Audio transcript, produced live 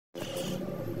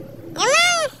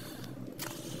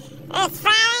It's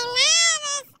Friday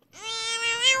night,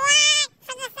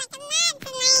 for the second night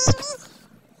tonight.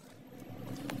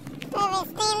 Movie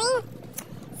stealing.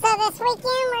 So this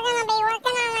weekend we're going to be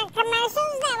working on our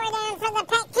commercials that we're doing for the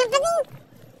pet company.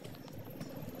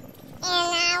 And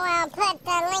I will put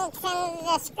the links in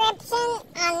the description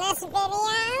on this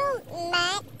video.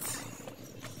 But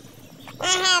I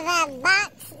have a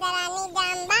box that I need to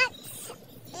unbox.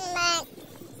 But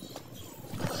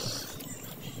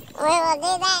we will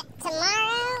do that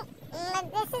tomorrow. But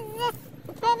this is just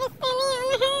movie stealing on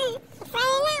the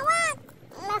Friday night walk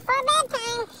before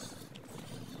bedtime.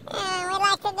 We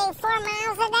like to do 4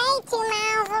 miles a day, 2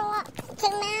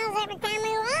 miles every time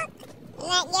we walk. And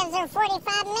that gives her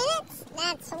 45 minutes.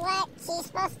 That's what she's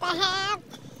supposed to have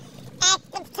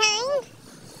active time.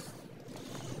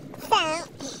 So,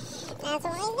 that's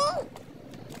what we do.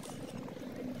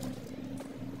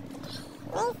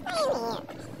 We're fighting it.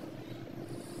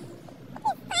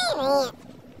 We're fighting it. We're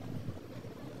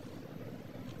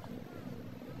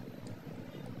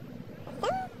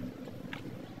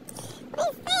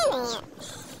fighting it.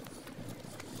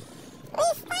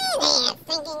 We're fighting it.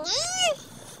 Thinking, yeah.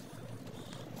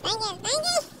 Thinking. We're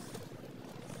fighting it.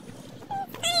 We're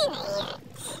fighting it.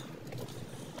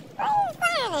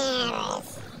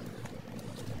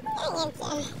 I get you.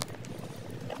 Come on.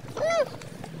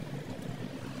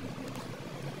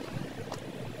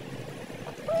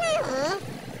 No.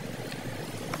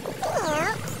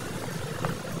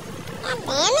 God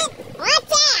damn it.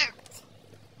 Watch out.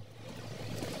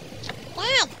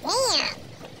 God damn.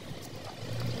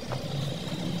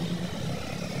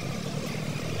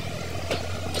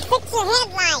 Fix your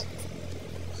headlight.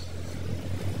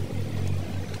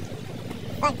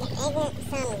 Fucking ignorant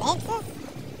son of bitches.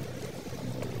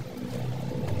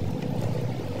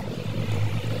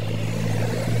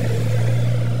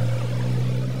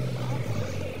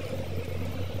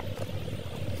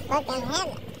 Fucking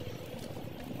headlight.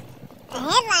 The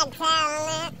headlight's out on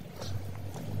that.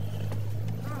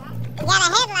 You got a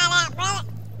headlight out, brother.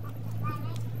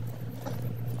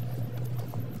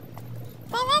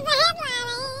 Say, there's a headlight. Come on.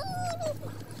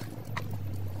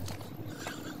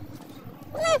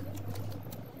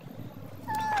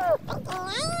 Thinking,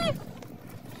 yeah.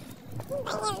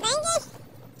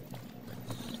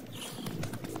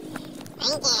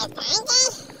 Thinking.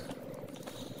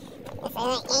 This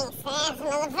ain't fast,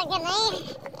 motherfucker there.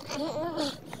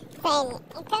 Said,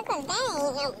 Coco's daddy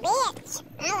ain't no bitch.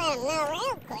 I'll let him know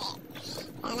real quick.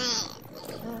 And yeah.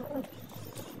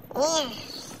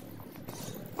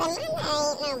 Said, my daddy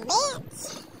ain't no bitch.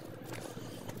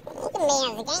 You can be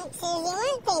as gangster as you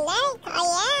want to, daddy. Call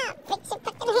you out. Fix your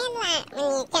fucking headlight when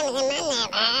you're coming in my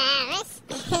neighborhood.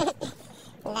 Thinking.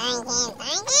 Well, I'm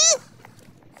finding it.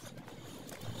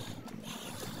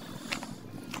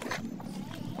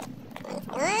 I'm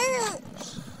finding it,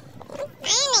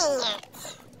 papers.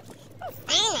 I'm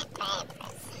finding it,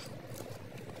 papers.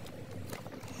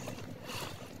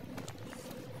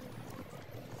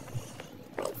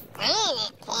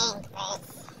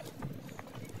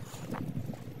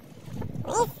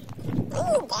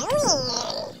 What are you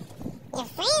doing? Your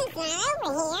friend's not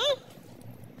over here.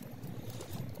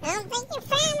 I don't think your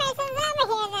friend is over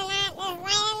here tonight, this late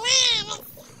at night.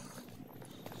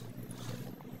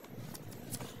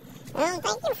 I don't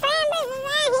think your friend is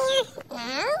out here.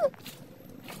 No?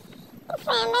 Your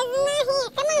friend is not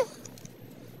here. Come on.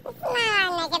 This is not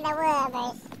our neck of the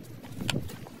woods.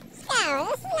 Let's go.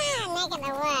 This is not our neck of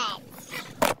the woods.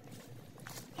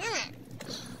 Come on.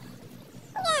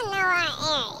 You gotta know our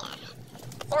area.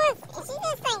 She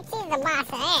just thinks she's the boss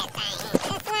of everything.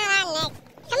 This is not our neck.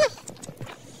 Come on.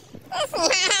 This is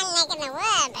not our neck of the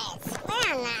woods. We're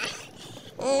on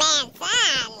the bad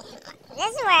side.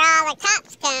 This is where all the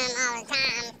cops come all the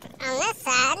time, on this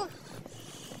side.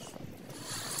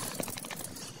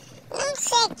 Don't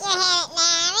shake your head at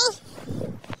Larry.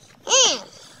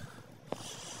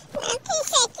 Don't you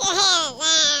shake your head at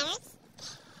Larry.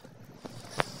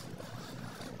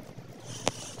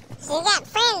 She's got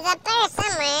friends up there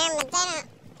somewhere, but they don't.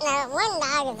 The one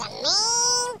dog is a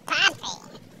mean puppy.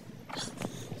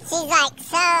 She's like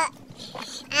so.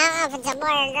 I don't know if it's a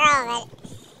boy or girl,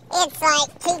 but it's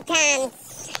like 2 times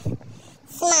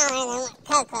smaller than what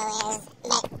Coco is,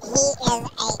 but he is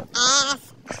a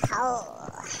asshole.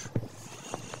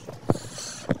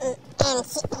 And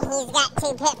he's got 2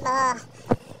 pit bull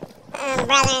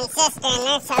brother and sister, and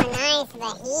they're so nice,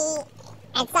 but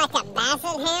it's like a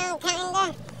basset hound, kinda,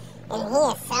 and he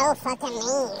is so fucking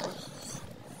mean.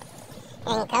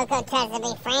 And Coco tries to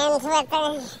be friends with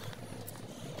her.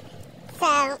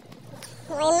 So,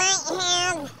 we might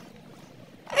have...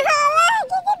 Oh,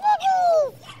 look at the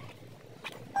puppies!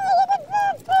 Look at the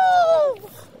puppies!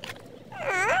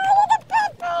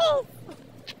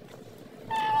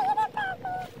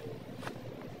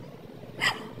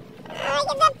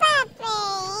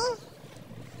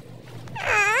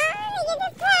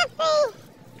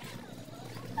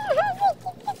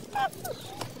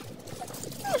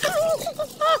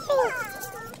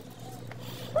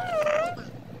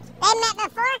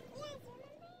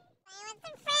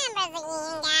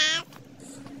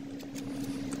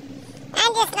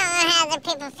 just don't know how other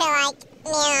people feel like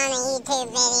me on a YouTube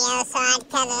video, so I'd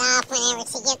cut it off whenever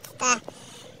she gets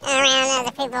around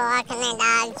other people walking their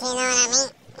dogs, you know what I mean?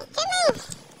 Come on.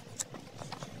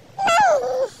 No.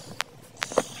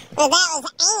 But that was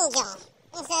Angel.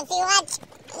 And so if you watch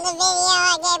the video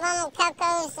I gave on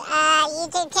Coco's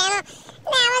YouTube channel,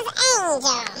 that was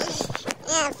Angel.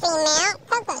 Female.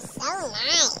 Coco's so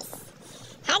nice.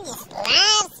 Her just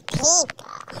loves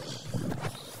people.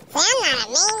 See, I'm not a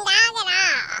mean dog at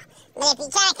all. But if you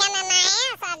try to come in my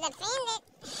house, I'll defend it.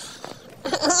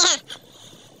 Yeah.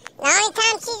 The only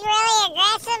time she's really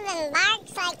aggressive and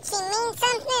barks like she means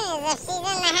something is if she's in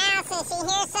the house and she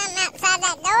hears something outside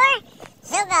that door,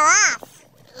 she'll go off.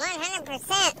 100%.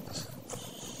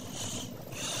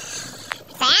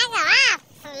 So I go off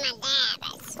for my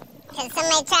dabbers. Because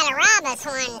somebody tried to rob us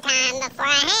one time before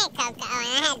I had Coco. And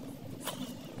I had,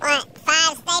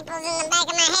 5 staples in the back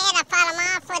of my head. I fought them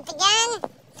off with the gun.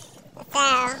 So,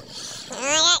 when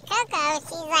I got Coco,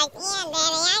 she's like, yeah,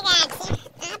 Daddy, I got you.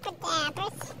 I put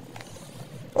dabbers.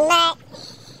 But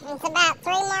it's about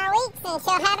 3 more weeks and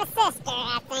she'll have a sister,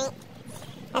 I think.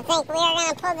 I think we are going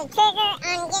to pull the trigger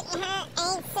on getting her a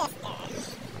sister.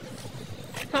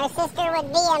 Her sister would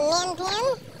be a min pin.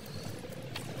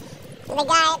 The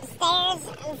guy upstairs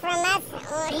from us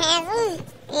has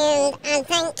them. And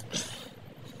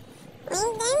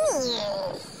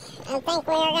I think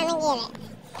we are going to get it.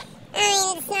 I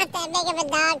mean, it's not that big of a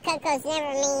dog. Coco's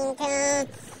never mean to him.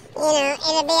 You know,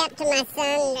 it'll be up to my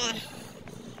son to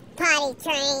potty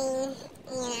train,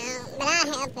 you know. But I'll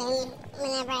help him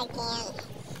whenever I can.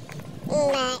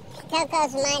 But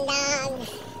Coco's my dog.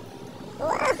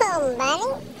 Whoa, buddy.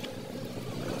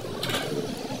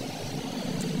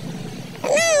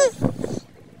 Come on.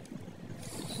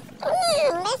 Come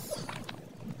on, miss.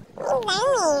 Come down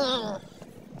here.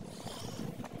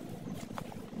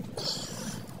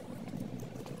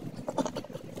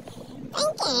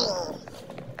 Thank you.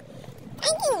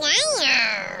 Thank you, Gaia.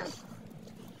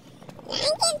 Thank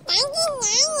you,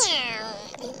 Gaia. Down here.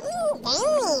 Come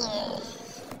on.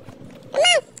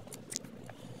 Come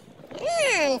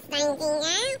on, stinky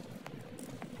girl.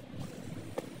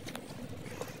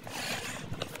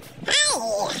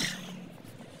 Hey.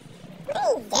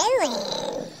 What are you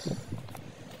doing?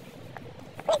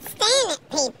 Quit staring at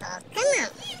people. Come on.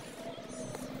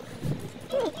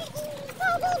 Say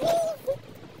hi.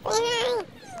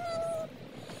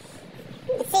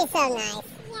 She's so nice.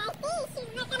 Yeah, I see.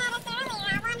 She's looking at us earlier.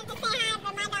 I wanted to say hi,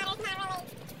 but my daughter's not really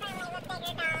friendly with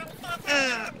bigger dogs. So that's why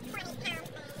 20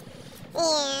 pounds.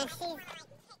 Yeah, she's...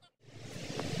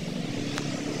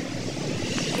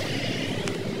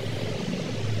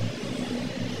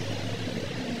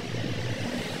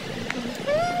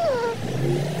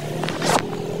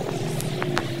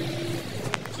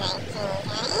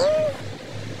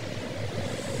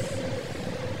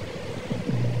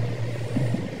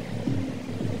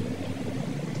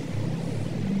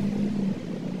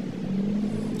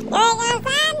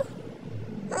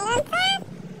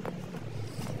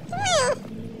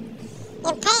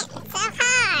 You're patting so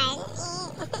hard.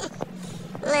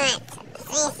 What?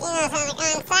 You know, so like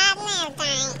on side and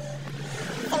everything.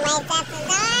 So wait up the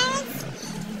doors.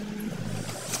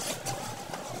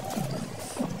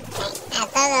 Okay, I'll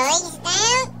throw the leash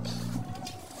down.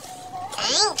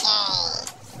 Thank you.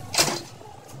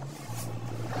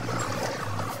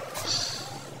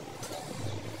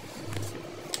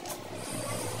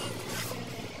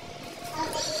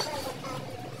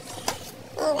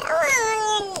 Go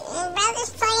on, your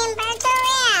brother's playing virtual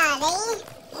reality.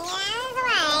 Get out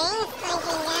of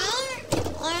the way, slinky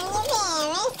guy. You're on your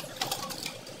berries.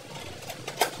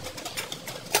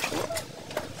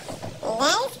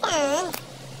 Nice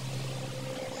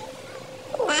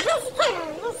guns. Nice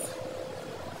guns.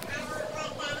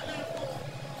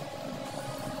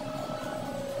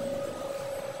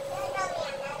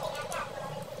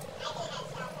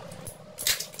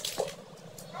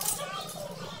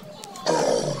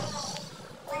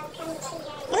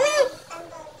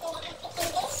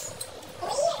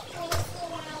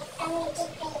 I won't let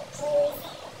that happen.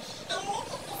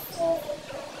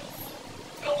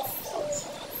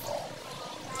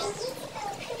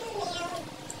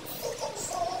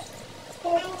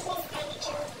 Lunches